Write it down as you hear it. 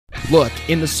Look,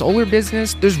 in the solar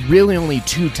business, there's really only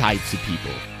two types of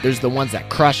people. There's the ones that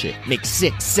crush it, make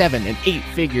 6, 7, and 8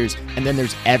 figures, and then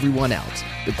there's everyone else.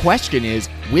 The question is,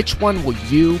 which one will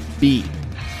you be?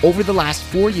 Over the last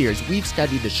 4 years, we've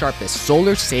studied the sharpest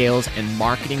solar sales and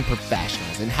marketing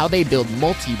professionals and how they build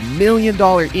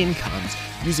multi-million-dollar incomes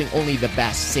using only the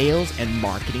best sales and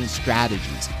marketing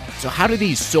strategies. So how do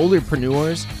these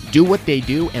solarpreneurs do what they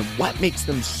do, and what makes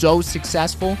them so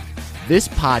successful? This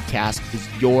podcast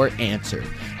is your answer.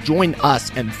 Join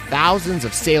us and thousands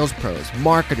of sales pros,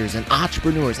 marketers, and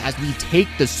entrepreneurs as we take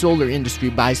the solar industry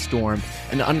by storm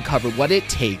and uncover what it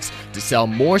takes to sell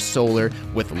more solar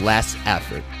with less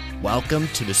effort. Welcome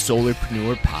to the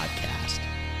Solarpreneur Podcast.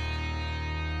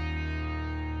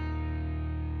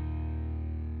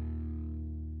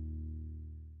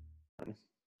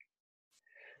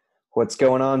 What's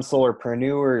going on,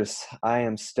 solarpreneurs? I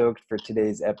am stoked for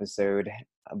today's episode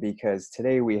because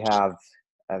today we have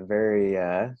a very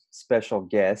special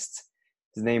guest.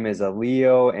 His name is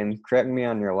Leo, and correct me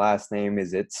on your last name.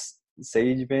 Is it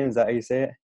Sagebin? Is that how you say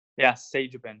it? Yeah,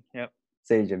 Sagebin. Yep.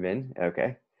 Sagebin.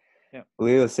 Okay. Yep.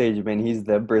 Leo Sagebin. He's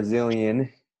the Brazilian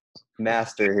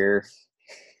master here,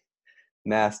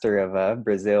 master of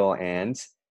Brazil, and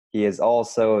he is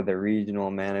also the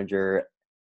regional manager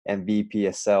and VP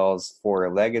of sales for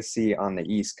Legacy on the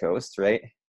East Coast, right?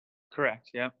 Correct.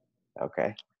 Yeah.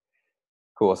 Okay.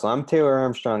 Cool. So I'm Taylor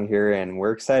Armstrong here, and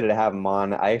we're excited to have him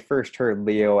on. I first heard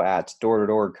Leo at Door to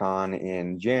Door Con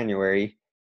in January,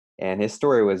 and his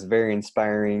story was very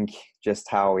inspiring. Just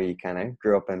how he kind of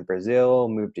grew up in Brazil,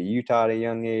 moved to Utah at a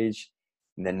young age,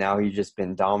 and then now he's just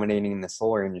been dominating the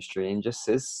solar industry, and just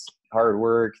his hard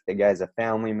work. The guy's a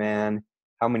family man.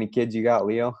 How many kids you got,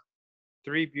 Leo?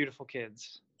 3 beautiful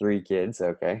kids. 3 kids.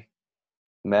 Okay.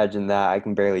 Imagine that. I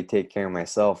can barely take care of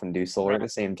myself and do solar at the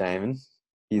same time. And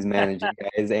he's managing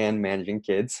guys and managing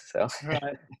kids. So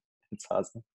Right. it's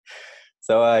awesome.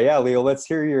 So yeah, Leo, let's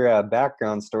hear your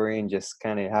background story and just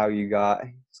kind of how you got,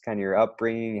 just kind of your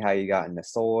upbringing, how you got into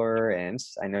solar. And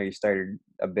I know you started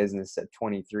a business at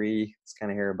 23. Let's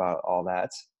kind of hear about all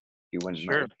that. If you wouldn't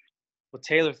Sure. mind. Well,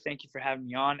 Taylor, thank you for having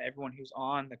me on. Everyone who's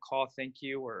on the call, thank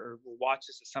you, or will watch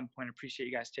this at some point. Appreciate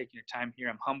you guys taking your time here.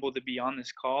 I'm humbled to be on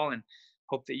this call and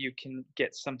hope that you can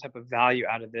get some type of value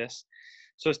out of this.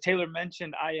 So as Taylor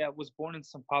mentioned, I was born in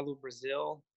São Paulo,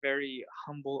 Brazil. Very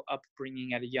humble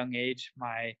upbringing at a young age.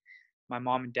 My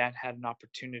mom and dad had an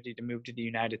opportunity to move to the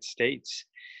United States.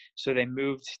 So they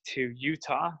moved to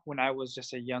Utah when I was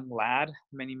just a young lad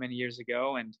many, many years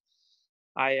ago. And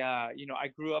I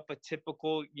grew up a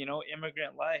typical,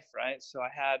 immigrant life, right? So I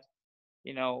had,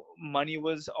 money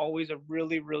was always a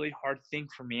really, really hard thing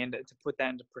for me. And to put that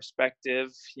into perspective,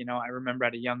 I remember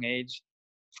at a young age,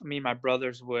 me and my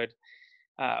brothers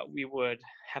we would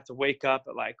have to wake up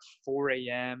at like 4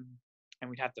 a.m. and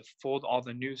we'd have to fold all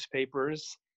the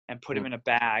newspapers and put them in a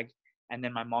bag. And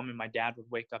then my mom and my dad would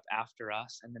wake up after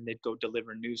us, and then they'd go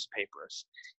deliver newspapers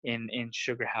in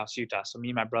Sugar House, Utah. So me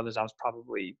and my brothers, I was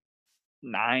probably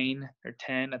 9 or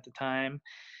 10 at the time,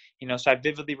 so I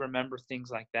vividly remember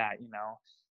things like that.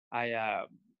 I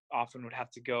often would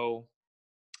have to go,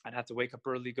 I'd have to wake up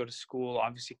early, go to school,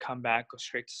 obviously come back, go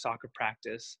straight to soccer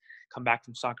practice, come back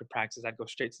from soccer practice, I'd go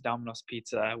straight to Domino's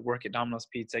Pizza, work at Domino's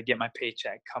Pizza, get my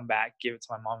paycheck, come back, give it to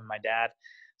my mom and my dad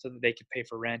so that they could pay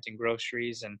for rent and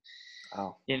groceries. And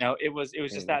it was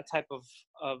just that type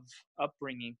of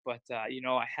upbringing. But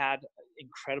I had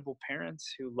incredible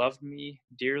parents who loved me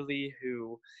dearly,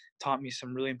 who taught me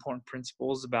some really important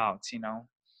principles about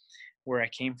where I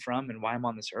came from and why I'm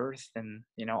on this earth, and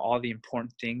all the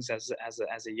important things as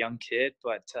a young kid.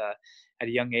 But at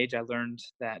a young age, I learned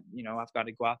that I've got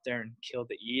to go out there and kill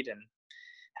to eat and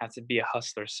have to be a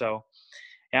hustler. So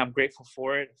yeah, I'm grateful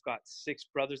for it. I've got 6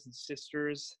 brothers and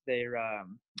sisters.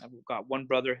 I've got one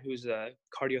brother who's a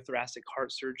cardiothoracic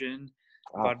heart surgeon.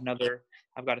 Wow.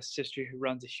 I've got a sister who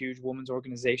runs a huge women's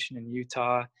organization in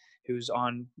Utah, who's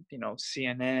on,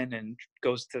 CNN and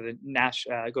goes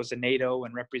to NATO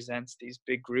and represents these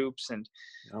big groups. And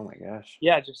Oh my gosh.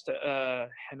 yeah, just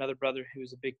another brother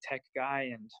who's a big tech guy,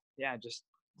 and yeah, just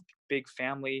big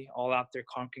family all out there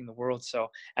conquering the world. So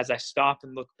as I stop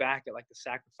and look back at like the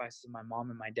sacrifices of my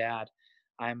mom and my dad,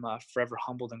 I'm forever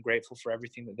humbled and grateful for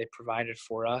everything that they provided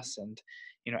for us. And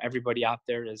everybody out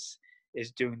there is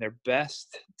doing their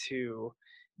best to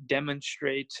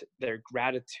demonstrate their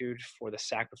gratitude for the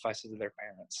sacrifices of their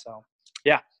parents. So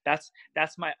yeah, that's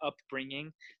my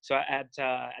upbringing. So at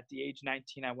the age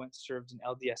 19, I went served an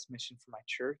LDS mission for my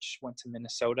church, went to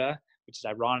Minnesota, which is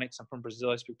ironic. So I'm from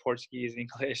Brazil. I speak Portuguese,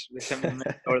 English. They sent me to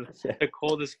Minnesota, the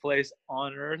coldest place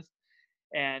on earth.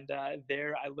 And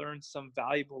there I learned some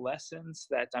valuable lessons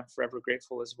that I'm forever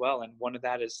grateful as well. And one of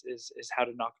that is how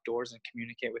to knock doors and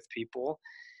communicate with people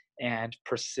and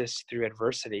persist through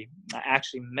adversity. I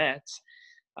actually met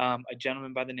a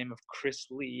gentleman by the name of Chris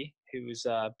Lee, who's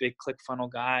a big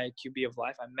ClickFunnels guy, QB of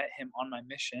Life. I met him on my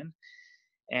mission.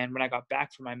 And when I got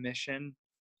back from my mission,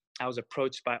 I was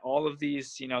approached by all of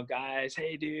these, guys.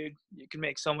 Hey, dude, you can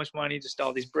make so much money. Just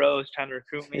all these bros trying to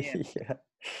recruit me. And,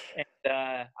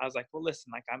 Yeah. I was like, well,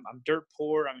 listen, like I'm dirt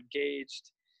poor. I'm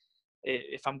engaged.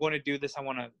 If I'm going to do this, I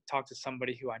want to talk to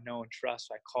somebody who I know and trust.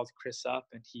 So I called Chris up,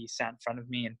 and he sat in front of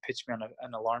me and pitched me on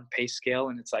an alarm pay scale.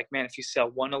 And it's like, man, if you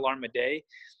sell one alarm a day,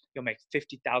 you'll make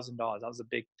 $50,000. That was a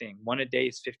big thing. One a day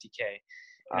is 50K.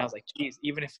 And I was like, geez,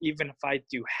 even if I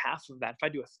do half of that, if I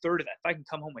do a third of that, if I can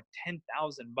come home with $10,000,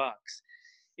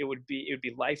 it would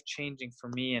be life changing for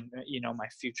me and my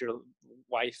future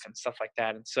wife and stuff like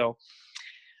that. And so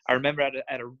I remember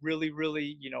at a really,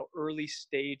 really early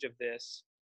stage of this,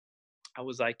 I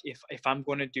was like, if I'm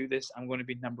going to do this, I'm going to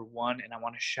be number one, and I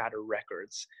want to shatter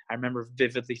records. I remember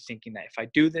vividly thinking that if I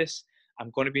do this,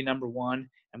 I'm going to be number one.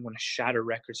 I'm going to shatter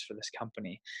records for this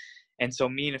company. And so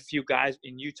me and a few guys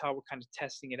in Utah were kind of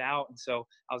testing it out. And so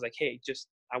I was like, hey,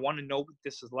 I want to know what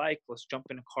this is like. Let's jump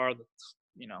in a car. Let's,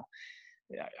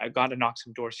 I got to knock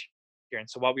some doors here. And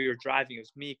so while we were driving, it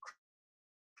was me,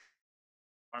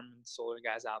 and solar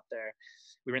guys out there.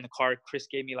 We were in the car. Chris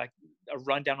gave me like a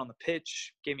rundown on the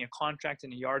pitch, gave me a contract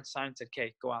and a yard sign, and said,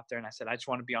 okay, go out there. And I said, I just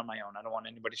want to be on my own. I don't want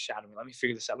anybody shadowing me. Let me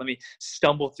figure this out. Let me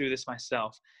stumble through this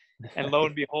myself. And lo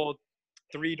and behold,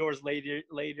 3 doors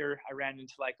later, I ran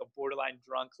into like a borderline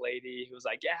drunk lady who was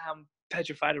like, yeah, I'm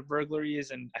petrified of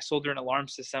burglaries. And I sold her an alarm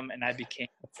system, and I became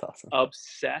That's awesome.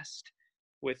 obsessed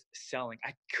with selling.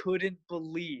 I couldn't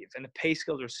believe, and the pay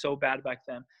scales were so bad back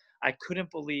then, I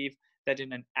couldn't believe that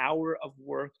in an hour of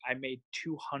work, I made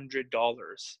 $200.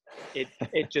 It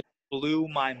just blew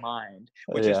my mind,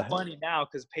 which is funny now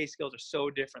because pay scales are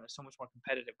so different. They're so much more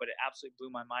competitive, but it absolutely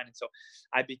blew my mind. And so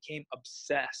I became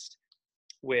obsessed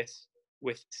with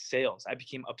sales. I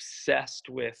became obsessed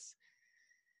with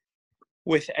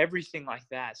everything like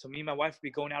that. So me and my wife would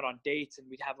be going out on dates, and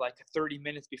we'd have like 30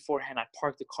 minutes beforehand. I'd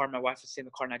park the car, my wife would stay in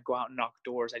the car, and I'd go out and knock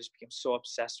doors. I just became so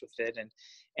obsessed with it.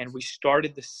 And we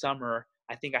started the summer.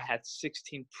 I think I had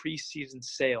 16 preseason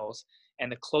sales, and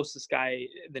the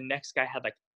next guy had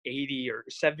like 80 or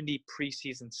 70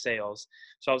 preseason sales.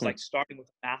 So I was like starting with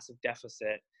a massive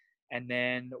deficit. And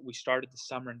then we started the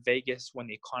summer in Vegas when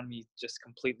the economy just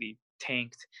completely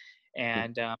tanked.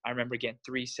 And I remember getting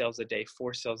 3 sales a day,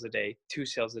 4 sales a day, 2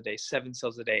 sales a day, 7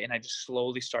 sales a day. And I just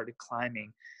slowly started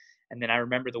climbing. And then I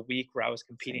remember the week where I was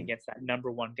competing against that number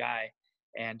one guy,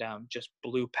 and just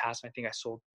blew past. I think I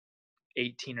sold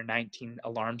 18 or 19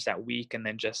 alarms that week, and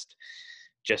then just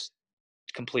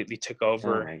completely took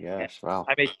over. Oh my gosh. Wow.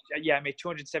 I made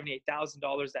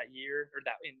 $278,000 that year, or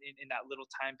that in that little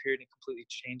time period, and completely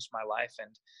changed my life.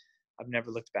 And I've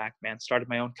never looked back, man. Started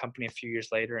my own company a few years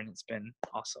later, and it's been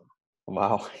awesome.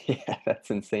 Wow. Yeah,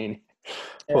 that's insane.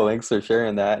 Well, thanks for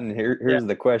sharing that. And here's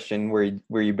the question.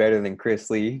 Were you better than Chris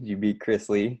Lee? Did you beat Chris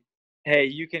Lee? Hey,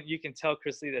 you can tell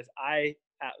Chris Lee this.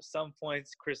 At some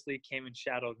points, Chris Lee came and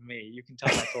shadowed me. You can tell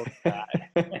I told him that.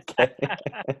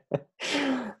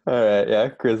 All right. Yeah.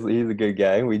 Chris Lee, he's a good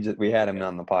guy. We had him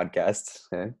on the podcast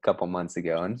a couple months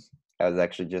ago, and I was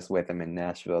actually just with him in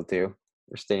Nashville too.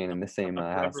 We're staying in the same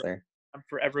house there. I'm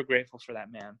forever grateful for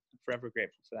that man.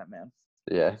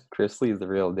 Yeah. Chris Lee's the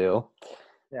real deal.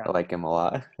 Yeah. I like him a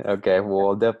lot. Okay. Well,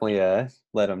 I'll definitely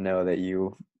let him know that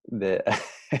you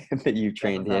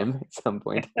trained him at some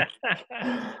point.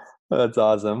 That's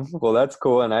awesome. Well, that's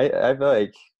cool. And I feel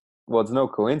like, well, it's no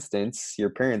coincidence. Your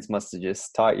parents must have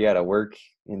just taught you how to work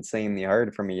insanely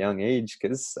hard from a young age.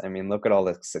 Because, I mean, look at all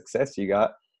the success you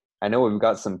got. I know we've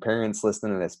got some parents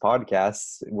listening to this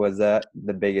podcast. Was that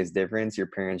the biggest difference? Your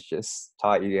parents just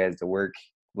taught you guys to work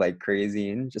like crazy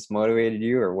and just motivated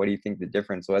you? Or what do you think the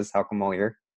difference was? How come all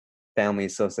your family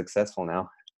is so successful now?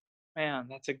 Man,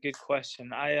 that's a good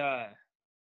question. I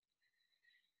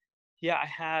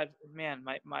had, man,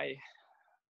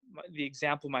 the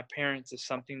example of my parents is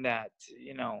something that,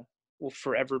 will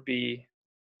forever be,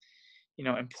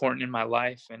 important in my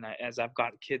life. And as I've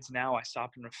got kids now, I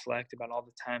stop and reflect about all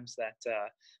the times that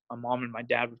my mom and my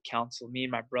dad would counsel me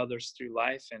and my brothers through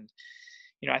life. And,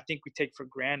 I think we take for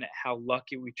granted how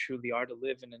lucky we truly are to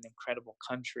live in an incredible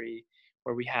country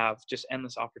where we have just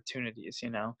endless opportunities.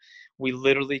 We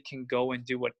literally can go and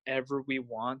do whatever we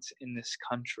want in this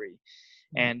country.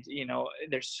 And,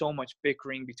 there's so much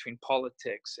bickering between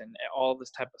politics and all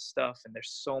this type of stuff. And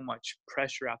there's so much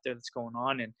pressure out there that's going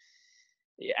on. And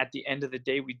at the end of the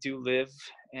day, we do live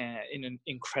in an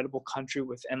incredible country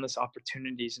with endless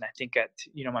opportunities. And I think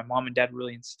my mom and dad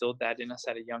really instilled that in us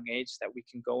at a young age, that we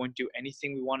can go and do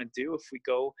anything we want to do if we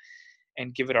go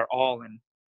and give it our all. And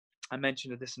I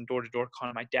mentioned this in Door to Door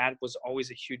Con. My dad was always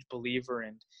a huge believer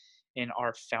in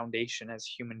our foundation as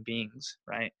human beings,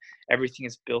 right? Everything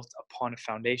is built upon a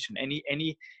foundation.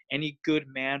 Any good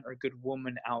man or good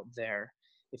woman out there,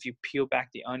 if you peel back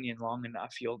the onion long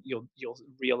enough, you'll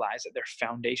realize that their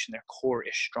foundation, their core,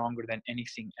 is stronger than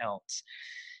anything else.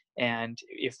 And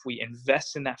if we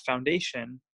invest in that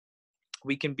foundation,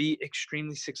 we can be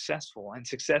extremely successful. And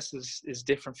success is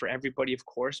different for everybody, of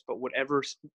course, but whatever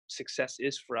success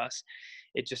is for us,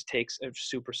 it just takes a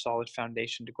super solid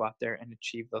foundation to go out there and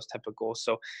achieve those type of goals.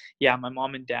 So yeah, my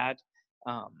mom and dad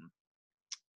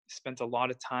spent a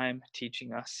lot of time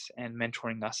teaching us and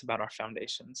mentoring us about our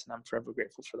foundations, and I'm forever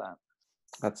grateful for that.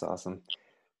 That's awesome.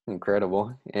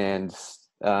 Incredible. And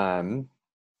well,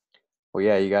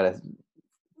 yeah, you got a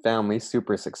family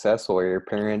super successful. Are your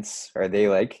parents, are they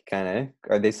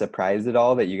are they surprised at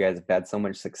all that you guys have had so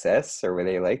much success, or were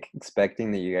they like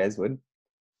expecting that you guys would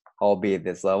all be at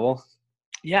this level?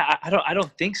 Yeah, I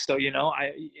don't think so.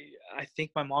 I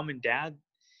think my mom and dad,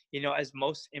 as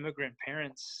most immigrant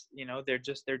parents,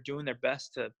 they're doing their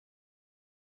best to.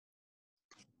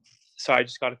 Sorry, I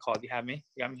just got a call. Do you have me?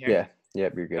 You got me here? Yeah.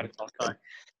 Yep, you're good. Got a call. Sorry.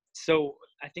 So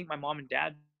I think my mom and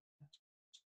dad,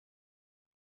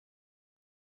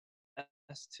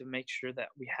 to make sure that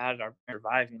we had our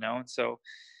survive, and so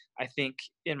I think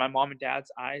in my mom and dad's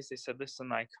eyes, they said, listen,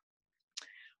 like,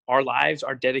 our lives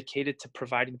are dedicated to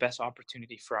providing the best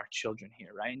opportunity for our children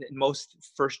here, right? And most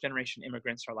first generation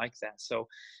immigrants are like that. So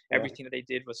everything that they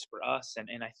did was for us.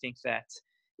 And I think that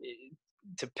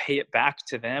to pay it back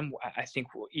to them, I think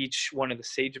each one of the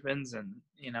Sagebins, and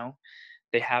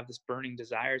they have this burning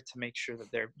desire to make sure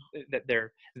that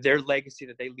their legacy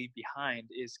that they leave behind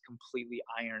is completely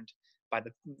ironed by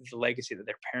the legacy that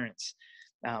their parents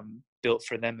built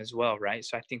for them as well, right?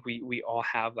 So I think we all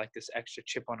have like this extra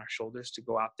chip on our shoulders to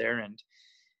go out there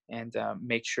and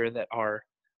make sure that our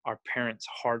parents'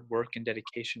 hard work and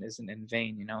dedication isn't in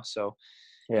vain, So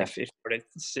if I were to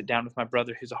sit down with my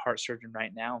brother, who's a heart surgeon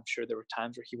right now, I'm sure there were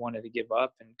times where he wanted to give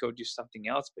up and go do something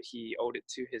else, but he owed it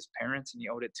to his parents, and he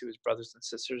owed it to his brothers and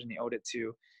sisters, and he owed it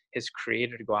to his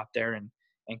creator to go out there and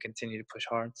continue to push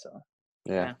hard. So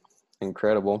yeah.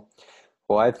 Incredible.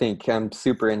 Well, I think I'm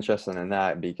super interested in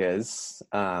that because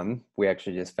we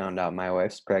actually just found out my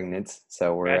wife's pregnant,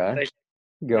 so we're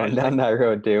going down that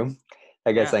road too.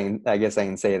 I guess I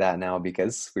can say that now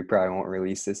because we probably won't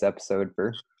release this episode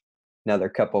for another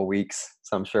couple of weeks,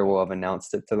 so I'm sure we'll have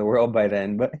announced it to the world by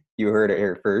then. But you heard it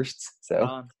here first,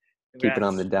 so keep it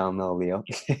on the down low, Leo.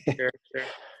 Sure.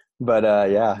 But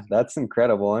yeah, that's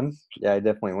incredible, and yeah, I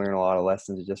definitely learned a lot of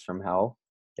lessons just from how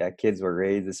kids were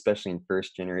raised, especially in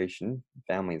first generation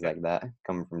families like that,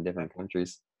 coming from different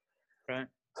countries. Right.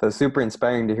 So super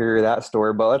inspiring to hear that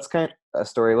story. But let's kind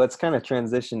of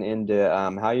transition into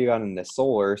how you got into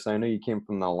solar. So I know you came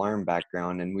from the alarm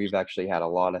background, and we've actually had a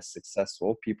lot of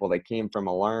successful people that came from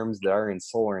alarms that are in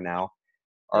solar now.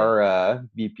 Our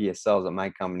VP of sales at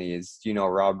my company is, do you know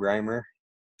Rob Reimer?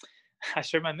 I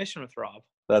shared my mission with Rob.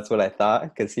 That's what I thought,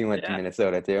 because he went to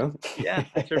Minnesota too. Yeah,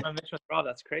 I shared my mission with Rob.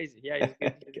 That's crazy. Yeah, he's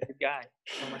a good guy.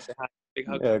 Tell him I say hi. Big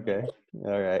hug. Okay.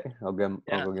 All right. I'll go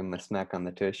give him a smack on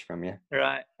the tush from you.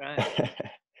 Right.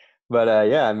 But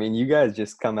yeah, I mean, you guys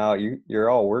just come out. You're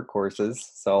all workhorses.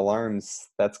 So alarms,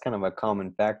 that's kind of a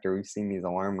common factor. We've seen these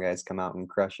alarm guys come out and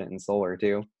crush it in solar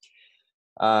too.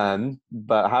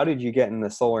 But how did you get in the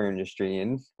solar industry,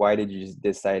 and why did you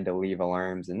decide to leave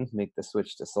alarms and make the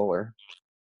switch to solar?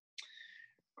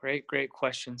 Great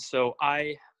question. So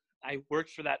I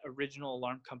worked for that original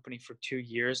alarm company for 2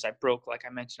 years. Like I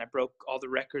mentioned, I broke all the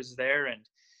records there, and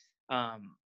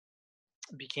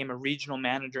became a regional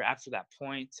manager after that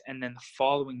point. And then the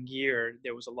following year,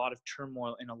 there was a lot of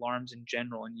turmoil in alarms in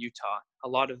general in Utah. A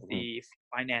lot of the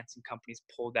financing companies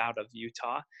pulled out of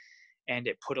Utah, and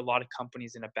it put a lot of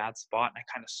companies in a bad spot. And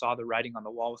I kind of saw the writing on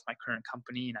the wall with my current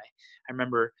company. And I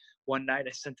remember one night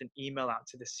I sent an email out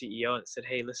to the CEO that said,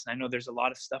 hey, listen, I know there's a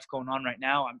lot of stuff going on right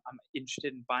now. I'm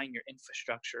interested in buying your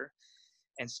infrastructure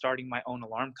and starting my own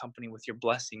alarm company with your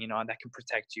blessing, that can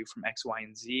protect you from X, Y,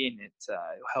 and Z. And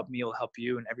it'll help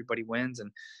you, and everybody wins. And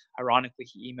ironically,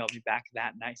 he emailed me back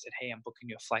that night, said, hey, I'm booking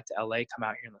you a flight to LA. Come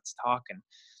out here and let's talk. And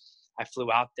I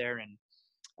flew out there and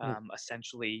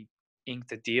essentially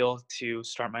inked a deal to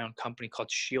start my own company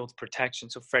called Shield Protection.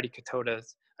 So Freddie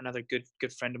Katota's another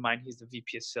good friend of mine. He's the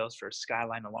VP of sales for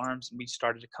Skyline Alarms, and we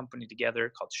started a company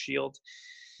together called Shield.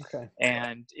 Okay.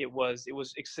 And it was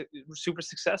super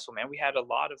successful, man. We had a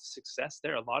lot of success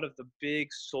there. A lot of the big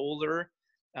solar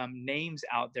names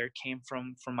out there came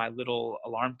from my little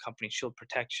alarm company, Shield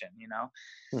Protection, you know.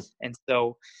 Hmm. And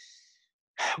so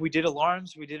we did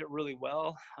alarms. We did it really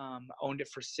well. Owned it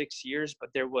for 6 years, but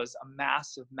there was a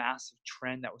massive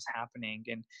trend that was happening.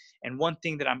 And one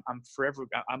thing that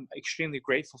I'm extremely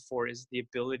grateful for is the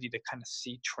ability to kind of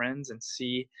see trends and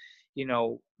see, you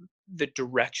know, the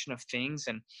direction of things.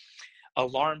 And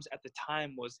alarms at the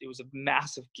time was a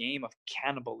massive game of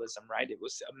cannibalism, right? It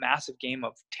was a massive game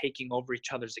of taking over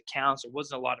each other's accounts. There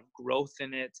wasn't a lot of growth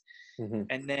in it. Mm-hmm.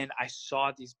 And then I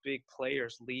saw these big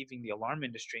players leaving the alarm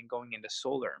industry and going into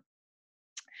solar.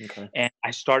 Okay. And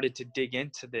I started to dig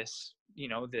into this, you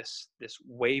know, this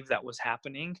wave that was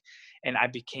happening. And I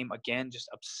became, again, just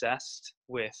obsessed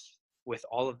with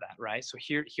all of that, right? So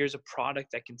here's a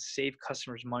product that can save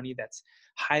customers money, that's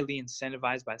highly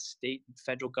incentivized by state and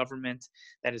federal government,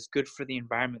 that is good for the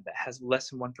environment, that has less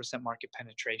than 1% market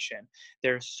penetration.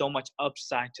 There's so much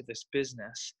upside to this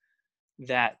business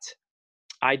that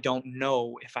I don't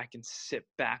know if I can sit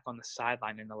back on the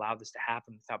sideline and allow this to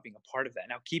happen without being a part of that.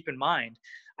 Now, keep in mind,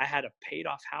 I had a paid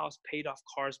off house, paid off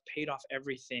cars, paid off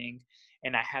everything,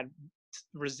 and I had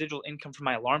residual income from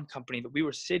my alarm company that we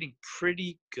were sitting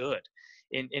pretty good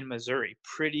in Missouri,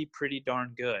 pretty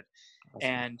darn good. Awesome.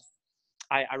 And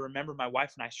I remember my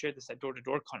wife and I shared this at Door to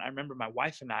Door Con. I remember my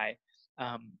wife and I,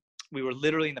 we were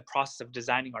literally in the process of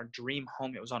designing our dream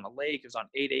home. It was on a lake. It was on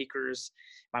 8 acres.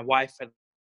 My wife had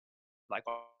like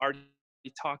already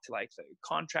talked to like the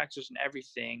contractors and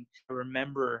everything. I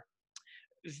remember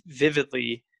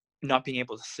vividly not being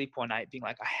able to sleep one night, being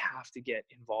like, I have to get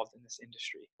involved in this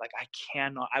industry. Like I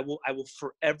cannot, I will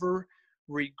forever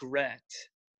regret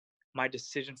my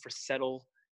decision for settle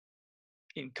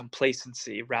in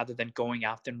complacency rather than going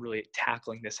out and really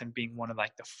tackling this and being one of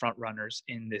like the front runners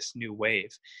in this new wave.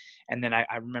 And then I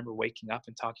remember waking up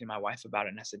and talking to my wife about it.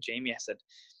 And I said, Jamie, I said,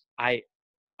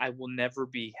 I will never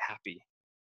be happy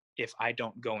if I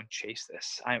don't go and chase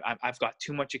this. I've got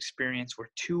too much experience. We're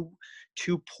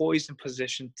too poised in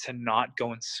position to not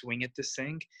go and swing at this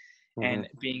thing. Mm-hmm. And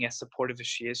being as supportive as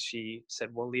she is, she said,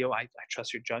 well, Leo, I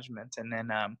trust your judgment. And then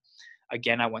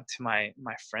again, I went to my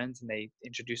friends and they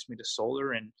introduced me to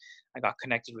solar, and I got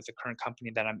connected with the current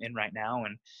company that I'm in right now,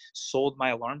 and sold my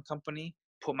alarm company,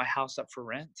 put my house up for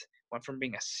rent, went from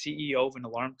being a CEO of an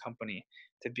alarm company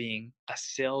to being a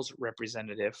sales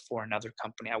representative for another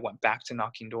company. I went back to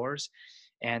knocking doors,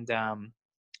 and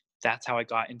that's how I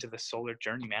got into the solar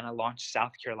journey, man. I launched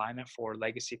South Carolina for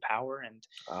Legacy Power, and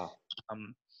Wow.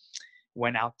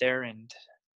 went out there and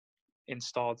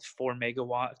installed 1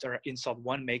 megawatt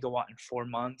in 4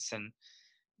 months, and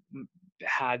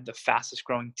had the fastest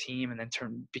growing team, and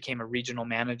then became a regional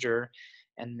manager,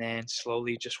 and then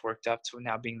slowly just worked up to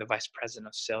now being the vice president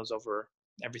of sales over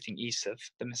everything east of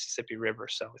the Mississippi River.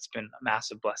 So it's been a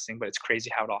massive blessing, but it's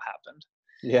crazy how it all happened.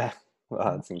 Yeah.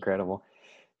 Wow, that's incredible.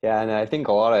 Yeah, and I think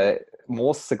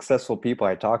most successful people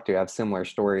I talk to have similar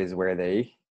stories where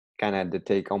they kind of had to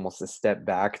take almost a step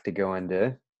back to go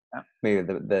into maybe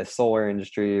the solar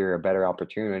industry or a better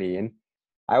opportunity. And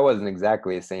I wasn't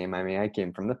exactly the same. I mean, I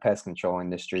came from the pest control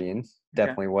industry and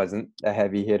definitely wasn't a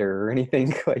heavy hitter or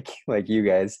anything like you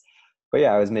guys. But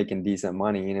yeah, I was making decent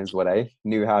money and is what I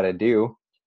knew how to do.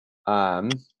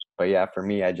 But yeah, for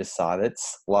me, I just saw that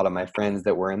a lot of my friends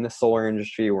that were in the solar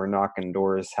industry were knocking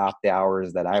doors half the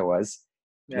hours that I was,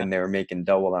 and they were making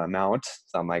double the amount.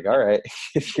 So I'm like, all right,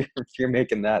 if you're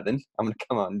making that, then I'm gonna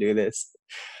come out and do this.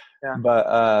 Yeah.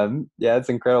 But yeah, it's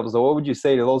incredible. So what would you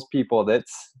say to those people that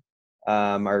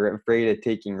are afraid of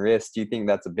taking risks? Do you think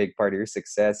that's a big part of your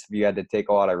success? Have you had to take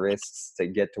a lot of risks to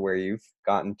get to where you've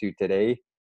gotten to today?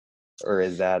 Or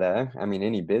is that I mean,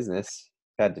 any business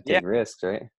had to take risks,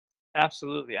 right?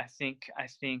 Absolutely. I think,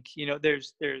 you know,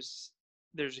 there's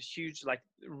a huge, like,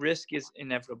 risk is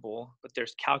inevitable, but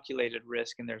there's calculated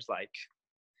risk and there's like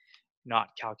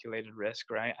not calculated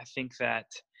risk, right? I think that,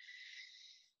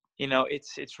 you know,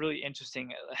 it's really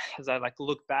interesting as I like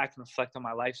look back and reflect on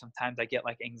my life. Sometimes I get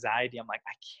like anxiety. I'm like,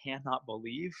 I cannot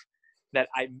believe that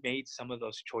I made some of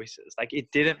those choices. Like it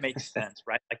didn't make sense,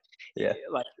 right? Like, Yeah.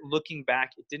 like looking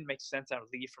back, it didn't make sense. I would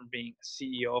leave from being a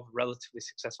CEO of a relatively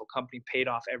successful company, paid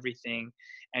off everything,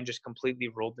 and just completely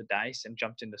rolled the dice and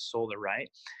jumped into solar, right?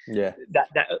 Yeah.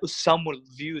 That some would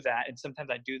view that, and sometimes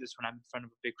I do this when I'm in front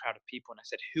of a big crowd of people, and I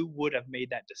said, who would have made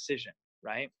that decision?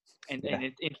 right? And Yeah.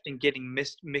 it's interesting getting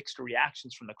mixed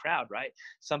reactions from the crowd, right?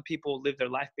 Some people live their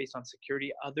life based on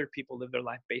security, other people live their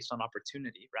life based on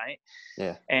opportunity, right?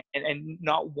 Yeah. And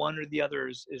not one or the other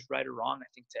is right or wrong. I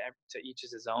think to each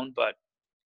is his own. But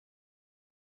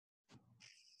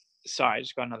sorry, I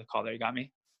just got another call there. You got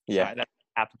me? Yeah. Sorry, that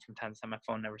happens from time to time. My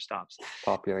phone never stops.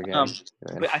 Popular guy. Um,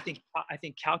 Go ahead. but I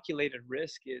think calculated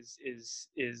risk is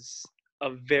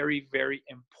a very, very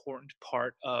important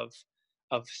part of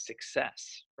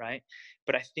success, right?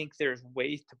 But I think there's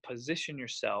ways to position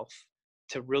yourself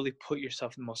to really put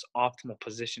yourself in the most optimal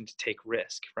position to take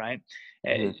risk, right?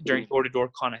 Mhm. During Door to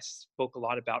Door Con, I spoke a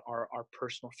lot about our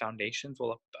personal foundations.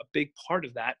 Well, a big part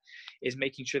of that is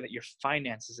making sure that your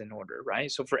finances in order, right?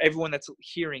 So for everyone that's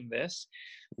hearing this,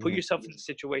 put Mhm. yourself in the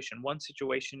situation. One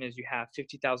situation is you have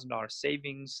 $50,000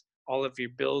 savings, all of your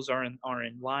bills are in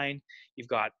line, you've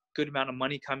got good amount of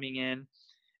money coming in,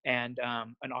 and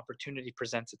an opportunity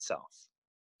presents itself.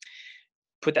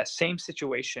 Put that same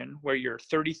situation where you're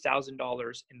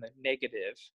 $30,000 in the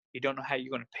negative, you don't know how you're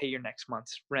going to pay your next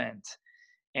month's rent,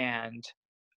 and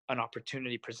an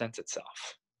opportunity presents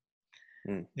itself.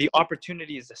 Mm. The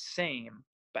opportunity is the same,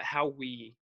 but how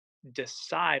we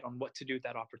decide on what to do with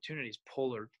that opportunity is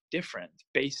polar different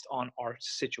based on our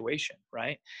situation,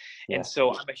 right? Yeah. And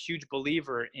so I'm a huge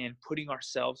believer in putting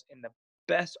ourselves in the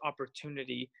best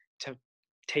opportunity to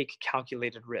take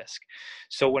calculated risk.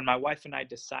 So when my wife and I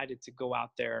decided to go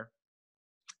out there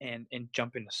and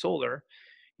jump into solar,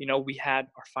 you know, we had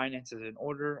our finances in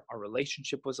order, our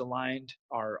relationship was aligned,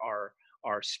 our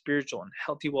spiritual and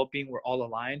healthy well-being were all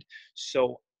aligned.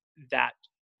 So that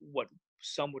what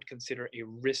some would consider a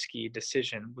risky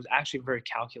decision was actually very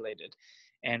calculated,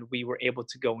 and we were able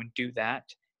to go and do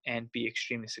that and be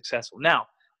extremely successful. Now,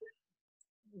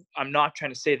 I'm not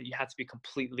trying to say that you have to be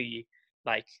completely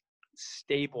like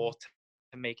stable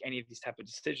to make any of these type of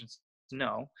decisions.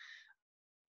 No,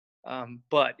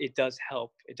 but it does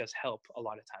help. It does help a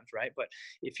lot of times, right? But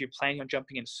if you're planning on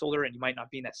jumping into solar and you might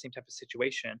not be in that same type of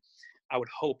situation, I would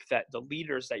hope that the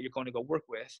leaders that you're going to go work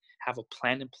with have a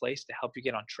plan in place to help you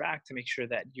get on track to make sure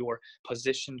that you're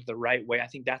positioned the right way. I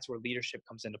think that's where leadership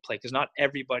comes into play, because not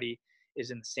everybody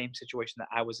is in the same situation that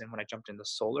I was in when I jumped into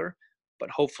solar. But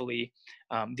hopefully,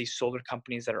 these solar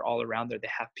companies that are all around there, they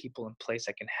have people in place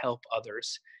that can help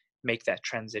others make that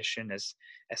transition as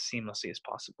seamlessly as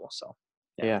possible. So,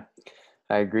 yeah. Yeah.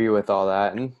 I agree with all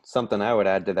that. And something I would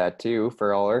add to that too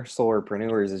for all our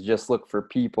solarpreneurs is just look for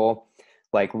people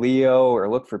like Leo, or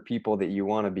look for people that you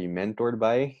want to be mentored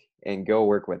by and go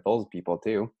work with those people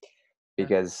too.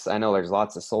 Because I know there's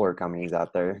lots of solar companies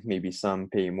out there. Maybe some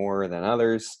pay more than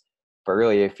others. But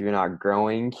really, if you're not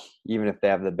growing, even if they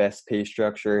have the best pay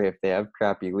structure, if they have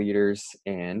crappy leaders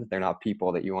and they're not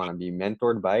people that you want to be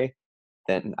mentored by,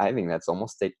 then I think that's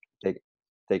almost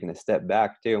taking a step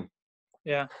back too.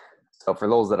 Yeah. So for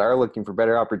those that are looking for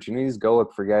better opportunities, go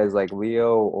look for guys like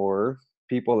Leo or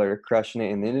people that are crushing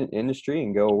it in the industry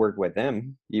and go work with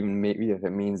them. Even maybe if it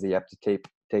means that you have to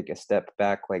take a step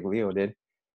back like Leo did,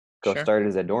 go Sure. start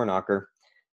as a door knocker.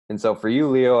 And so for you,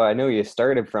 Leo, I know you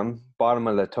started from bottom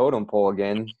of the totem pole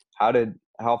again.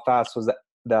 How fast was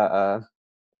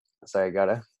sorry, I got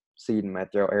a seed in my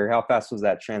throat here. How fast was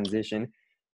that transition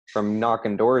from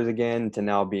knocking doors again to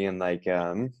now being like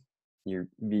your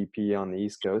VP on the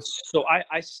East Coast? So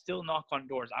I still knock on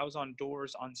doors. I was on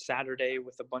doors on Saturday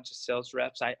with a bunch of sales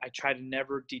reps. I try to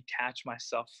never detach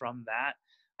myself from that.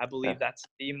 I believe Okay. that's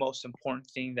the most important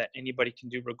thing that anybody can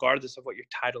do, regardless of what your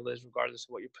title is, regardless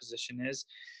of what your position is.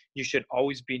 You should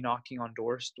always be knocking on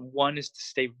doors. One is to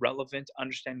stay relevant,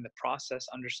 understanding the process,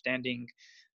 understanding,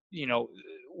 you know,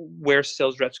 where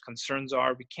sales reps' concerns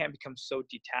are. We can't become so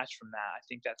detached from that. I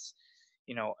think that's,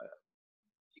 you know,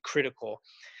 critical.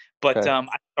 But Okay.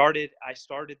 I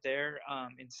started there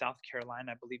in South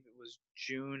Carolina. I believe it was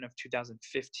June of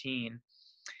 2015,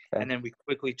 Okay. and then we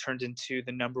quickly turned into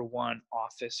the number one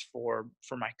office for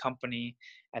my company,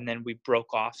 and then we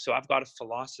broke off. So I've got a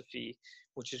philosophy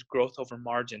which is growth over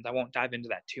margins. I won't dive into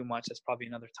that too much. That's probably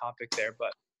another topic there,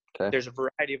 but Okay. there's a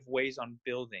variety of ways on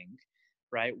building,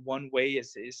 right? One way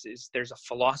is there's a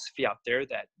philosophy out there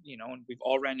that, you know, and we've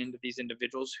all ran into these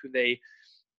individuals who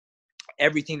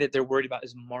everything that they're worried about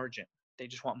is margin. They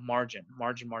just want margin,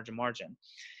 margin, margin, margin.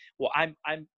 Well, I'm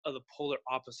the polar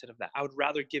opposite of that. I would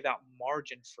rather give out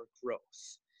margin for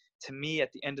growth. To me,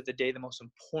 at the end of the day, the most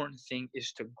important thing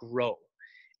is to grow.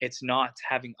 It's not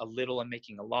having a little and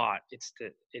making a lot. It's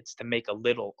to make a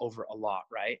little over a lot,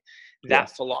 right? Yeah.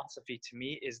 That philosophy to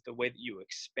me is the way that you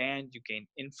expand, you gain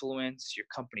influence, your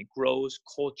company grows,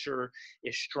 culture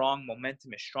is strong,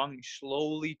 momentum is strong, you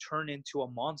slowly turn into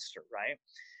a monster, right?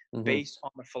 Mm-hmm. based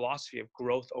on the philosophy of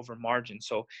growth over margin.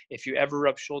 So if you ever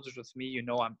rub shoulders with me,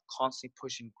 I'm constantly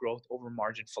pushing growth over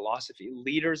margin philosophy.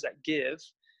 Leaders that give,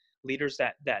 leaders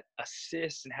that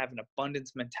assist and have an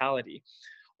abundance mentality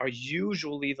are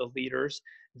usually the leaders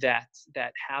that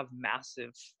have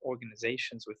massive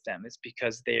organizations with them. It's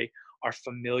because they are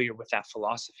familiar with that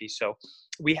philosophy. So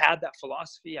we had that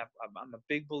philosophy. I'm a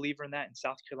big believer in that. In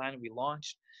South Carolina, we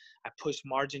launched. I pushed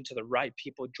margin to the right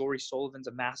people. Jory Sullivan's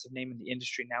a massive name in the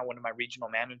industry now, one of my regional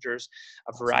managers,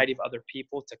 a variety of other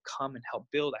people to come and help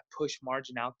build. I pushed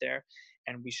margin out there,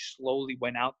 and we slowly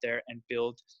went out there and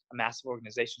built a massive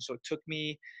organization. So it took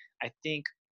me, I think,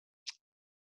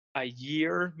 a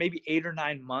year, maybe 8 or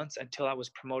 9 months until I was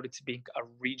promoted to being a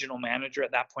regional manager.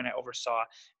 At that point, I oversaw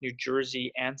New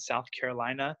Jersey and South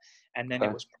Carolina. And then it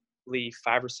Okay. was probably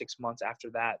 5 or 6 months after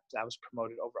that, I was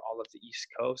promoted over all of the East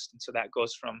Coast. And so that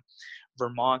goes from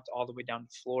Vermont all the way down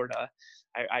to Florida.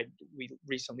 We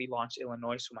recently launched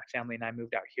Illinois, so my family and I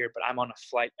moved out here, but I'm on a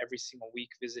flight every single week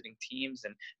visiting teams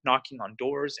and knocking on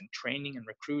doors and training and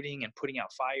recruiting and putting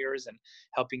out fires and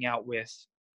helping out with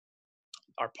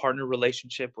our partner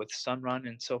relationship with Sunrun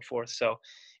and so forth. So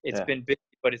it's Yeah. been big,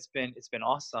 but it's been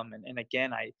awesome. And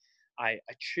again, I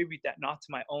attribute that not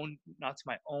to my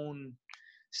own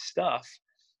stuff,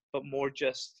 but more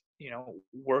just,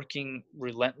 working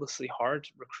relentlessly hard,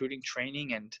 recruiting,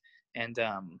 training, and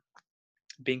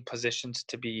being positioned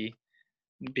to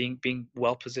being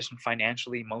well positioned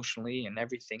financially, emotionally, and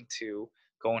everything to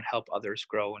go and help others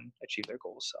grow and achieve their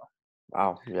goals. So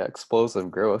Wow. Yeah.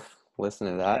 Explosive growth. Listen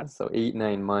to yeah, that. So 8,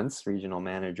 9 months regional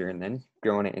manager and then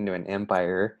growing it into an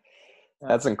empire. yeah,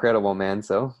 That's incredible, man.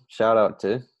 So shout out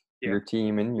to yeah. your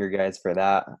team and your guys for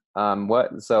that.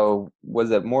 So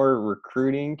was it more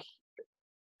recruiting?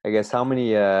 I guess how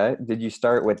many did you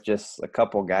start with, just a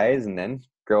couple guys and then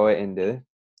grow it into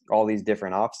all these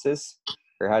different offices?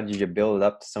 Or how did you build it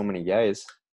up to so many guys?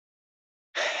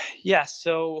 Yeah.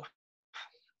 So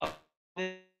uh,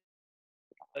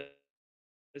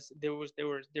 there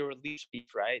were leadership,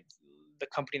 right? The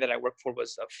company that I worked for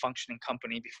was a functioning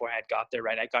company before I had got there,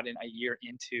 right? I got in a year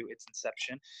into its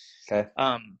inception. Okay.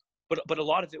 But a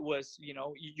lot of it was,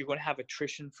 you're going to have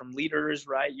attrition from leaders,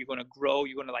 right? You're going to grow,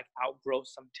 you're going to like outgrow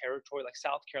some territory. Like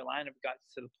South Carolina, we got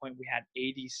to the point we had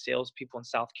 80 salespeople in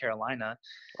South Carolina.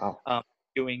 Wow.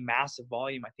 Doing massive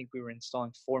volume. I think we were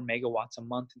installing 4 megawatts a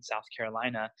month in South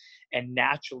Carolina, and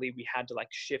naturally we had to like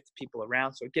shift people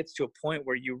around. So it gets to a point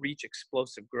where you reach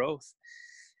explosive growth,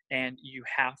 and you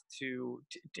have to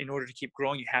in order to keep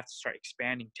growing, you have to start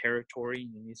expanding territory,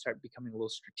 and you start becoming a little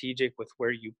strategic with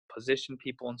where you position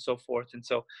people and so forth. And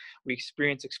so we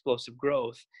experienced explosive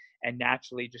growth, and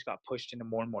naturally just got pushed into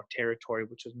more and more territory,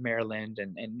 which was Maryland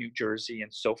and New Jersey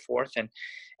and so forth.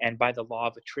 And by the law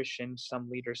of attrition, some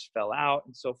leaders fell out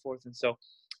and so forth. And so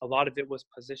a lot of it was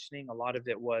positioning, a lot of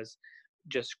it was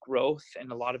just growth,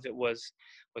 and a lot of it was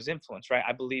influence, right?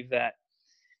 I believe that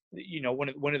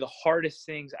one of the hardest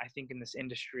things I think in this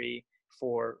industry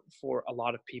for a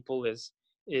lot of people is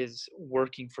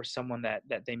working for someone that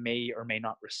they may or may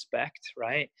not respect,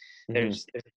 right? Mm-hmm. There's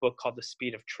a book called The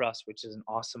Speed of Trust, which is an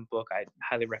awesome book. I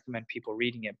highly recommend people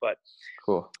reading it. But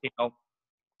Cool.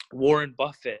 Warren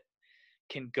Buffett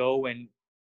can go and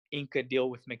ink a deal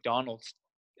with McDonald's,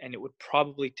 and it would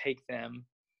probably take them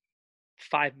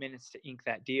 5 minutes to ink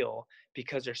that deal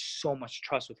because there's so much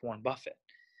trust with Warren Buffett.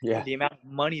 Yeah. The amount of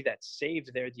money that's saved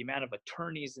there, the amount of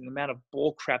attorneys, and the amount of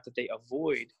bull crap that they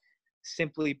avoid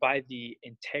simply by the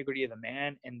integrity of the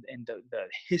man and the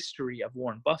history of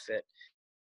Warren Buffett.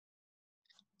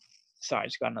 Sorry, I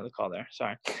just got another call there.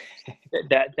 Sorry.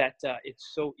 That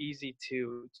it's so easy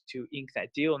to ink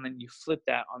that deal, and then you flip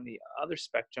that on the other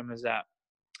spectrum is that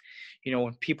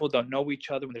when people don't know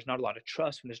each other, when there's not a lot of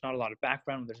trust, when there's not a lot of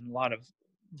background, when there's a lot of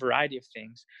variety of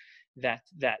things, that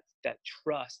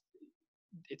trust,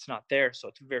 it's not there. So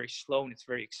it's very slow and it's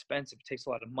very expensive. It takes a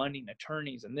lot of money and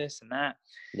attorneys and this and that.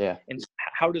 Yeah. And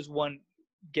how does one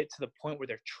get to the point where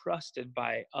they're trusted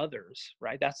by others,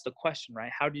 right? That's the question,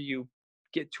 right? How do you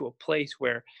get to a place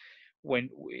where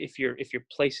if you're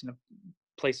placed in a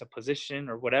place of position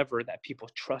or whatever, that people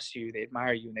trust you, they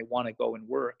admire you, and they want to go and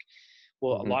work?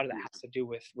 Well, a Mm-hmm. lot of that has to do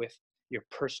with your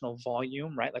personal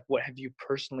volume, right? Like, what have you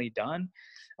personally done?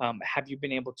 Have you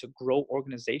been able to grow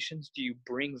organizations? Do you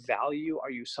bring value?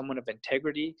 Are you someone of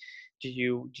integrity? Do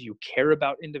you care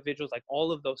about individuals? Like,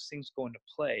 all of those things go into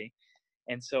play.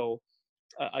 And so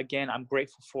again, I'm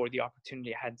grateful for the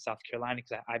opportunity I had in South Carolina,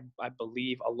 because I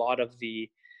believe a lot of the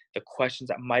questions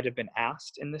that might have been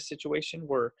asked in this situation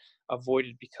were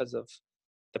avoided because of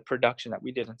the production that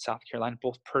we did in South Carolina,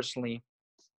 both personally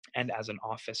and as an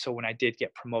office. So when I did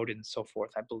get promoted and so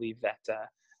forth, I believe that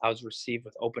I was received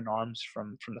with open arms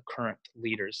from the current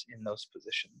leaders in those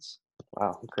positions.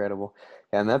 Wow, incredible.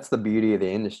 And that's the beauty of the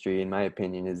industry, in my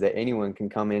opinion, is that anyone can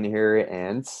come in here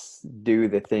and do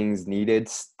the things needed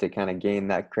to kind of gain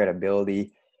that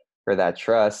credibility or that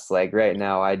trust. Like right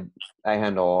now, I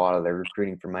handle a lot of the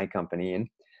recruiting for my company, and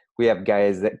we have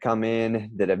guys that come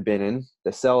in that have been in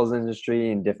the sales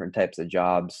industry and different types of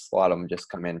jobs. A lot of them just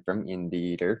come in from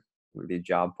Indeed or the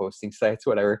job posting sites,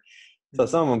 whatever. So Mhm.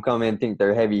 some of them come in, think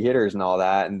they're heavy hitters and all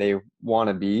that, and they want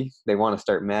to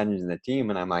start managing the team.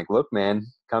 And I'm like, look, man,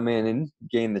 come in and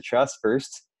gain the trust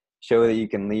first, show that you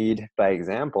can lead by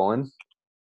example, and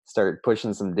start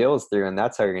pushing some deals through. And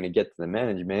that's how you're going to get to the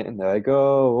management. And they're like,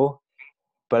 oh,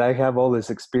 but I have all this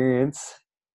experience.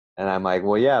 And I'm like,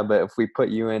 well, yeah, but if we put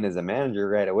you in as a manager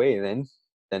right away,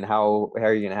 then how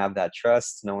are you going to have that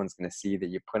trust? No one's going to see that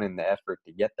you put in the effort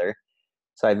to get there.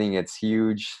 So I think it's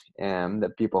huge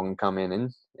that people can come in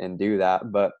and do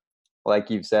that. But like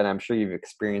you've said, I'm sure you've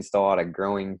experienced a lot of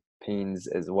growing pains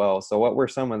as well. So what were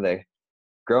some of the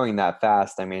growing that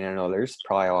fast? I mean, I know there's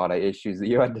probably a lot of issues that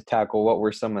you had to tackle. What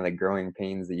were some of the growing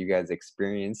pains that you guys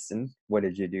experienced, and what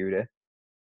did you do to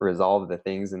resolve the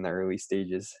things in the early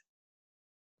stages?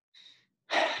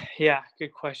 Yeah,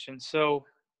 good question. So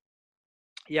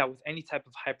yeah, with any type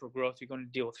of hyper growth, you're going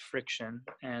to deal with friction,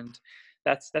 and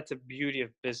that's a beauty of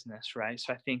business, right?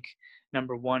 So I think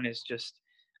number one is just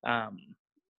um,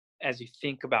 as you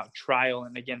think about trial,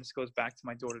 and again, this goes back to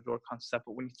my door-to-door concept,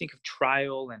 but when you think of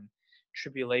trial and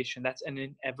tribulation, that's an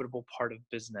inevitable part of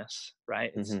business,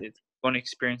 right? Mm-hmm. It's going to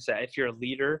experience that. If you're a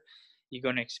leader, you're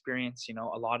going to experience,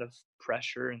 a lot of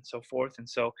pressure and so forth. And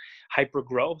so hyper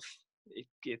growth,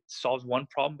 it solves one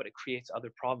problem, but it creates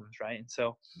other problems, right? And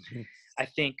so Mm-hmm. I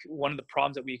think one of the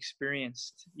problems that we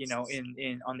experienced,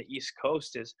 in on the East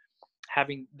Coast is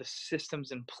having the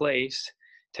systems in place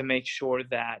to make sure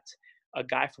that a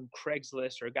guy from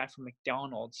Craigslist or a guy from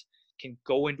McDonald's can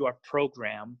go into our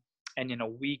program and in a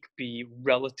week be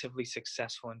relatively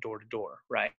successful in door to door,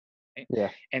 right?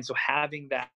 Yeah. And so having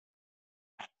that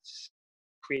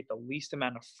create the least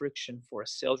amount of friction for a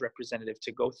sales representative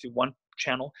to go through one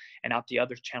channel and out the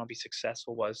other channel be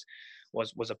successful was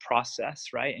a process,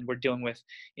 right? And we're dealing with,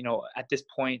 at this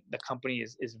point the company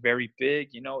is very big.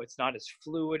 It's not as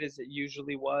fluid as it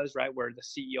usually was, right? Where the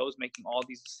CEO is making all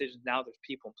these decisions. Now there's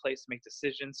people in place to make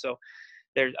decisions. So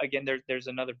there's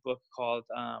another book called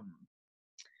um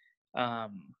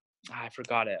I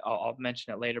forgot it. I'll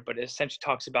mention it later, but it essentially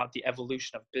talks about the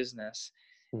evolution of business.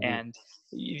 Mm-hmm. And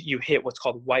you hit what's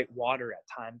called white water at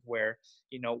times where,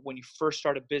 when you first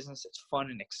start a business, it's fun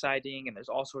and exciting and there's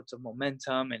all sorts of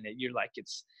momentum and you're like,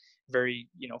 it's very,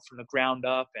 from the ground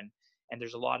up and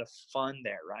there's a lot of fun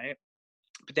there, right?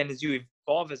 But then as you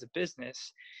evolve as a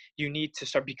business, you need to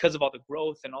start, because of all the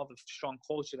growth and all the strong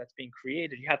culture that's being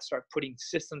created, you have to start putting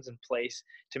systems in place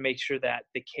to make sure that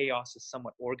the chaos is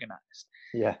somewhat organized.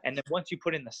 Yeah. And then once you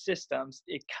put in the systems,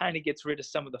 it kind of gets rid of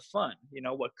some of the fun.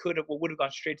 What would have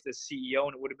gone straight to the CEO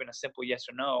and it would have been a simple yes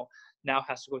or no, now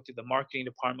has to go through the marketing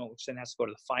department, which then has to go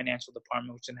to the financial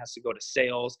department, which then has to go to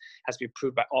sales, has to be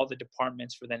approved by all the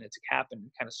departments for then it to happen.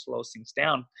 It kind of slows things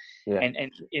down. Yeah. And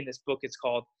in this book, it's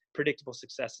called Predictable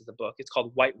Success is the book. It's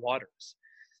called White Waters,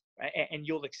 right? And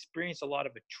you'll experience a lot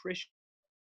of attrition.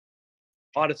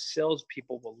 A lot of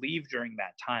salespeople will leave during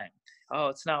that time. Oh,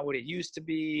 it's not what it used to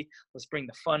be. Let's bring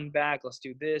the fun back. Let's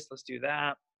do this. Let's do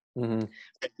that. Mm-hmm.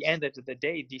 But at the end of the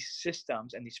day, these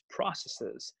systems and these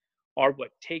processes are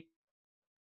what take.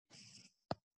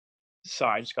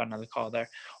 Sorry, I just got another call there.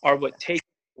 Are what take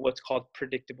what's called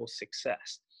predictable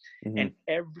success. Mm-hmm. And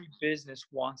every business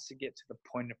wants to get to the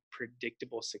point of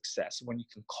predictable success. When you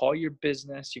can call your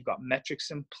business, you've got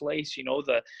metrics in place,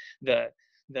 the the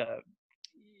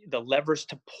the levers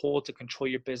to pull to control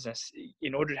your business.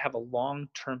 In order to have a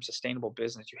long-term sustainable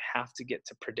business, you have to get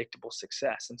to predictable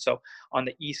success. And so on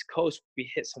the East Coast,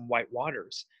 we hit some white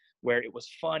waters where it was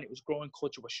fun, it was growing,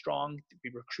 culture was strong.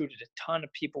 We recruited a ton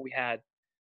of people. We had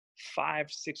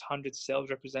 500-600 sales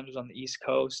representatives on the East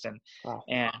Coast, Wow.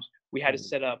 and we had to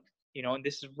set up, and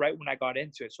this is right when I got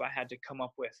into it. So I had to come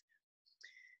up with,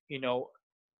 you know,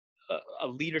 a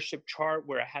leadership chart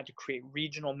where I had to create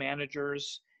regional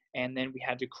managers, and then we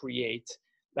had to create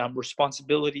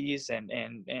responsibilities and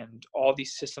all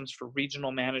these systems for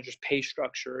regional managers, pay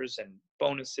structures and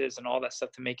bonuses and all that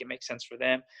stuff to make it make sense for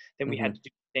them. Then we Mm-hmm. had to do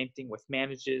the same thing with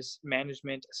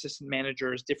management, assistant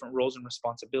managers, different roles and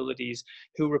responsibilities,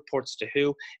 who reports to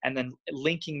who, and then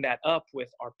linking that up with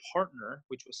our partner,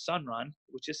 which is Sunrun, and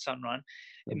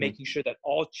Mm-hmm. making sure that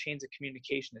all chains of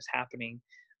communication is happening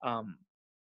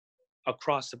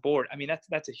across the board, I mean,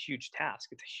 that's a huge task.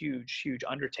 It's a huge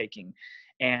undertaking.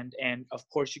 And of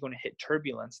course you're going to hit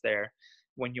turbulence there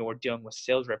when you're dealing with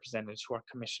sales representatives who are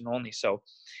commission only. So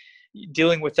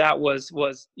dealing with that was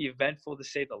eventful to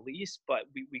say the least, but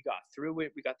we got through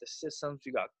it. We got the systems,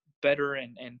 we got better,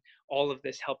 and all of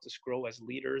this helped us grow as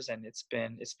leaders, and it's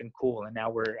been cool. And now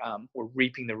we're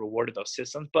reaping the reward of those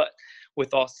systems. But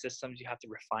with all systems, you have to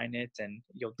refine it, and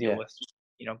you'll deal with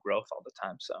growth all the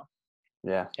time. So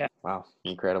Yeah. yeah. Wow.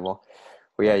 Incredible.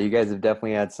 Well, yeah, you guys have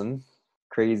definitely had some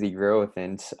crazy growth.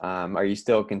 And are you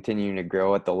still continuing to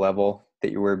grow at the level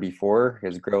that you were before?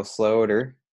 Has growth slowed,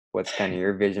 or what's kind of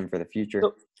your vision for the future?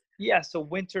 So, yeah, so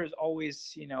winter is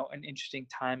always, an interesting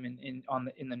time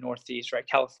in the Northeast, right?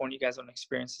 California, you guys don't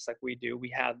experience this like we do. We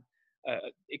had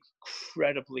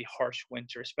incredibly harsh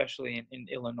winter, especially in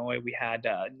Illinois. We had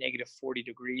negative 40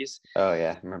 degrees. Oh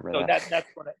yeah, I remember So that.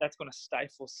 that's gonna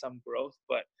stifle some growth,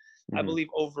 but I Mhm. believe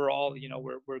overall,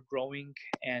 we're growing,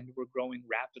 and we're growing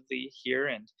rapidly here.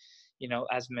 And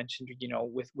as mentioned,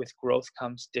 with growth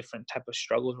comes different type of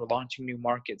struggles. We're launching new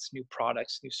markets, new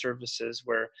products, new services.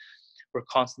 We're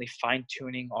constantly fine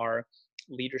tuning our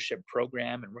leadership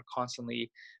program, and we're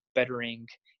constantly bettering,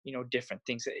 different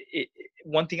things.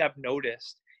 One thing I've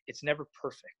noticed, it's never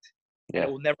perfect. And it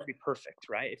Yeah. will never be perfect,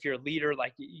 right? If you're a leader,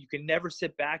 like, you can never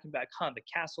sit back and be like, the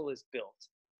castle is built.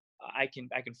 I can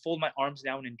fold my arms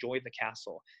down and enjoy the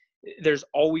castle. There's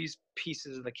always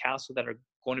pieces of the castle that are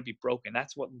going to be broken.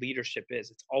 That's what leadership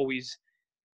is. It's always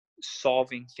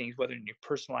solving things, whether in your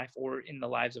personal life or in the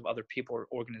lives of other people or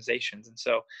organizations. And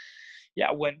so,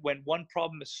 yeah, when one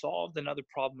problem is solved, another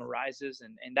problem arises,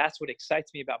 and that's what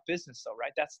excites me about business, though,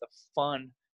 right? That's the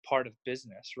fun part of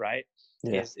business, right?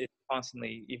 Yeah. Is it's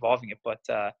constantly evolving it. But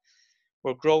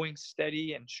we're growing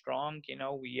steady and strong.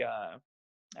 We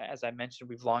as I mentioned,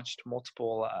 we've launched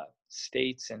multiple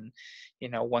states, and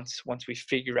once we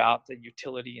figure out the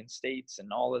utility in states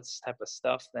and all this type of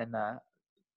stuff, then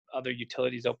other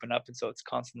utilities open up, and so it's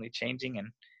constantly changing,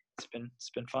 and it's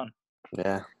been fun.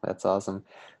 Yeah, that's awesome.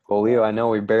 Well, Leo, I know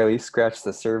we barely scratched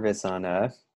the surface on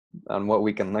what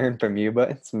we can learn from you,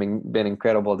 but it's been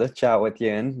incredible to chat with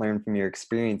you and learn from your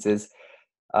experiences.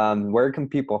 Where can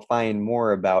people find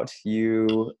more about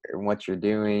you and what you're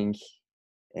doing,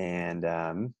 and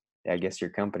I guess your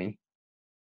company?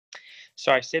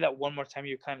 Sorry, say that one more time.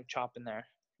 You kind of chopping there,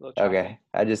 a little choppy. Okay,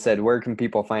 I just said, where can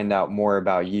people find out more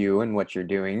about you and what you're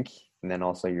doing, and then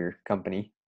also your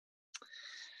company?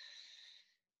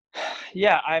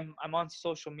 Yeah, I'm on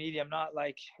social media. I'm not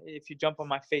like, if you jump on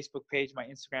my Facebook page, my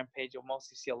Instagram page, you'll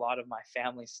mostly see a lot of my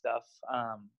family stuff.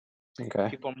 Okay.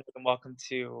 People are more than welcome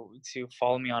to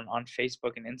follow me on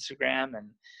Facebook and Instagram.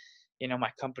 And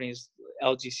my company is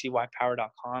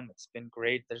lgcypower.com. It's been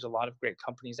great. There's a lot of great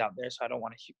companies out there, so I don't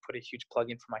want to put a huge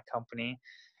plug in for my company.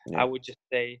 I Yeah. would just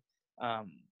say,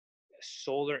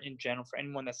 solar in general, for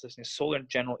anyone that's listening, solar in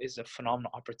general is a phenomenal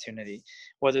opportunity.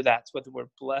 Whether we're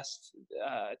blessed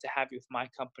to have you with my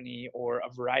company or a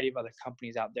variety of other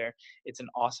companies out there, it's an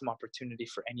awesome opportunity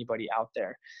for anybody out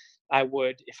there.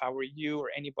 If I were you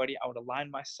or anybody, I would align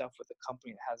myself with a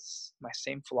company that has my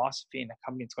same philosophy, and a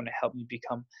company that's going to help me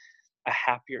become a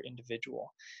happier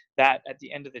individual. That at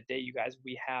the end of the day, you guys,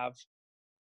 we have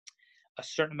a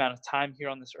certain amount of time here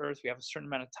on this earth. We have a certain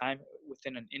amount of time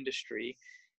within an industry.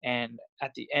 And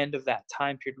at the end of that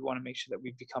time period, we want to make sure that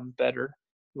we've become better.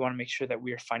 We want to make sure that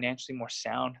we are financially more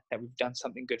sound, that we've done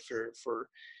something good for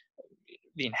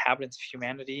the inhabitants of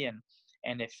humanity. And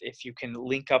if you can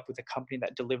link up with a company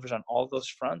that delivers on all those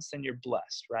fronts, then you're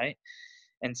blessed, right?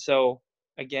 And so,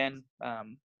 again,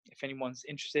 if anyone's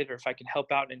interested, or if I can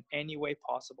help out in any way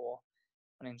possible,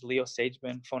 my name's Leo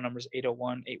Sagebin. Phone number is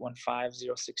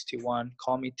 801-815-0621.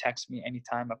 Call me, text me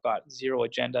anytime. I've got zero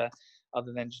agenda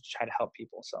other than just try to help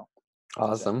people. So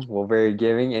that's it. Awesome. Well, very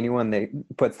giving. Anyone that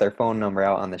puts their phone number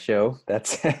out on the show,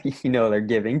 that's they're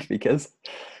giving, because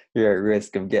you're at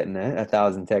risk of getting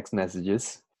 1,000 text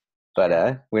messages. But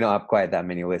Sure. we don't have quite that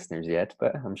many listeners yet,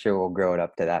 but I'm sure we'll grow it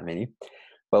up to that many.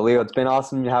 But Leo, it's been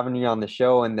awesome having you on the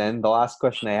show. And then the last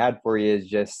question I had for you is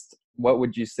just, what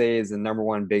would you say is the number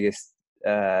one biggest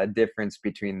difference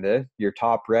between your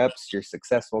top reps, your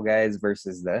successful guys,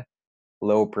 versus the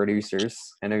low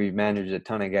producers? I know you've managed a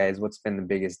ton of guys. What's been the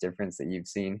biggest difference that you've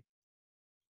seen?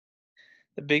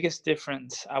 The biggest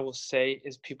difference, I will say,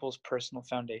 is people's personal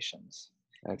foundations.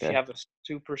 If you Okay. have a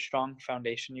super strong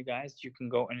foundation, you guys, you can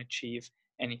go and achieve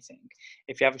anything.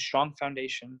 If you have a strong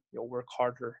foundation, you'll work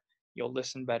harder, you'll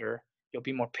listen better, you'll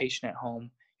be more patient at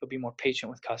home, you'll be more patient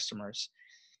with customers.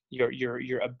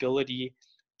 Your ability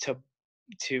to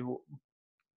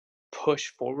push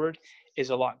forward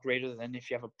is a lot greater than if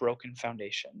you have a broken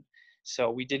foundation.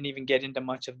 So we didn't even get into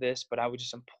much of this, but I would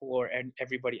just implore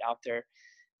everybody out there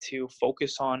to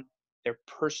focus on their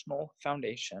personal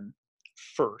foundation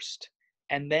first.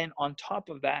 And then on top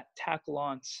of that, tackle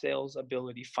on sales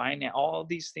ability, finance, all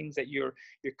these things that your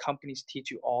companies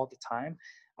teach you all the time.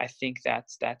 I think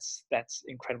that's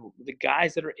incredible. The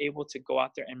guys that are able to go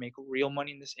out there and make real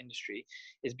money in this industry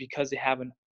is because they have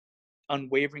an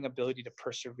unwavering ability to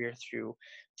persevere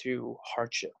through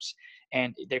hardships.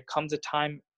 And there comes a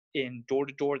time in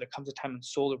door-to-door, there comes a time in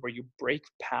solar where you break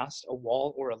past a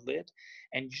wall or a lid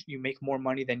and you make more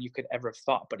money than you could ever have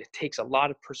thought. But it takes a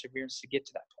lot of perseverance to get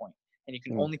to that point. And you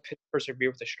can only persevere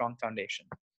with a strong foundation.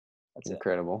 That's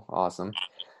incredible. Awesome.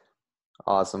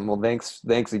 Well,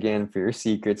 thanks again for your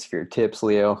secrets, for your tips,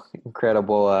 Leo.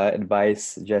 Incredible advice,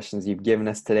 suggestions you've given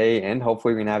us today, and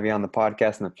hopefully we can have you on the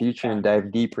podcast in the future and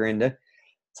dive deeper into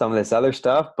some of this other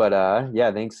stuff. But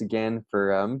thanks again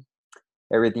for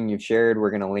everything you've shared.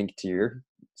 We're going to link to your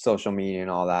social media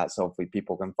and all that, so hopefully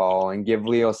people can follow and give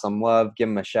Leo some love. Give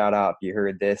him a shout out if you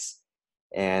heard this,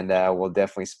 and we'll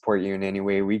definitely support you in any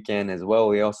way we can as well,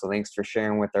 Leo. So thanks for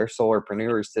sharing with our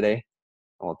solarpreneurs today,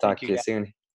 and we'll talk to you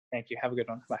soon. Thank you. Have a good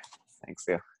one. Bye. Thanks,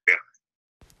 Leo.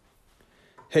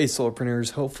 Hey,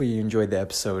 solarpreneurs. Hopefully you enjoyed the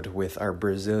episode with our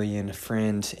Brazilian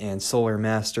friend and solar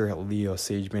master, Leo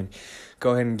Sagebin.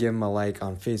 Go ahead and give him a like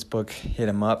on Facebook, hit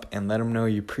him up, and let him know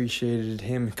you appreciated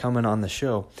him coming on the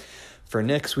show. For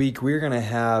next week, we're going to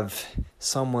have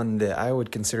someone that I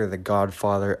would consider the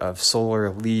godfather of solar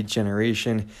lead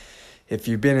generation. If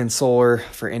you've been in solar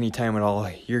for any time at all,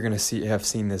 you're going to have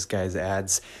seen this guy's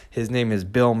ads. His name is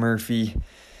Bill Murphy.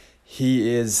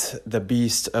 He is the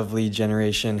beast of lead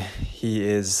generation. He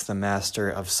is the master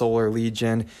of solar lead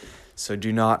gen. So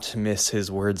do not miss his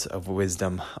words of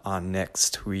wisdom on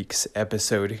next week's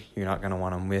episode. You're not going to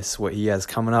want to miss what he has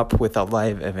coming up with a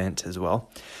live event as well.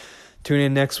 Tune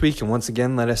in next week, and once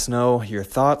again, let us know your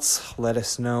thoughts. Let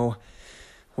us know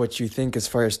what you think as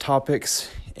far as topics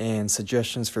and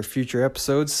suggestions for future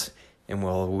episodes. And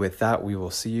with that, we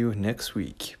will see you next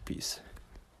week. Peace.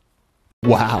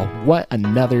 Wow, what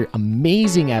another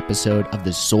amazing episode of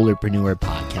the Solarpreneur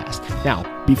podcast. Now,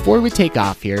 before we take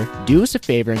off here, do us a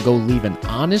favor and go leave an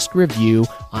honest review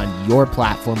on your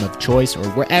platform of choice or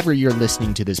wherever you're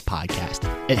listening to this podcast.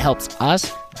 It helps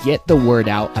us get the word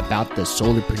out about the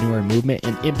Solarpreneur movement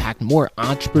and impact more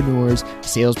entrepreneurs,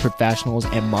 sales professionals,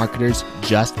 and marketers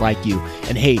just like you.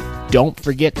 And hey, don't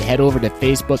forget to head over to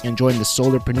Facebook and join the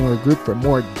Solarpreneur group for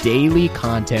more daily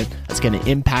content that's going to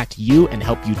impact you and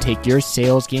help you take your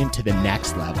sales game to the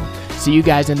next level. See you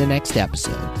guys in the next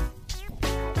episode.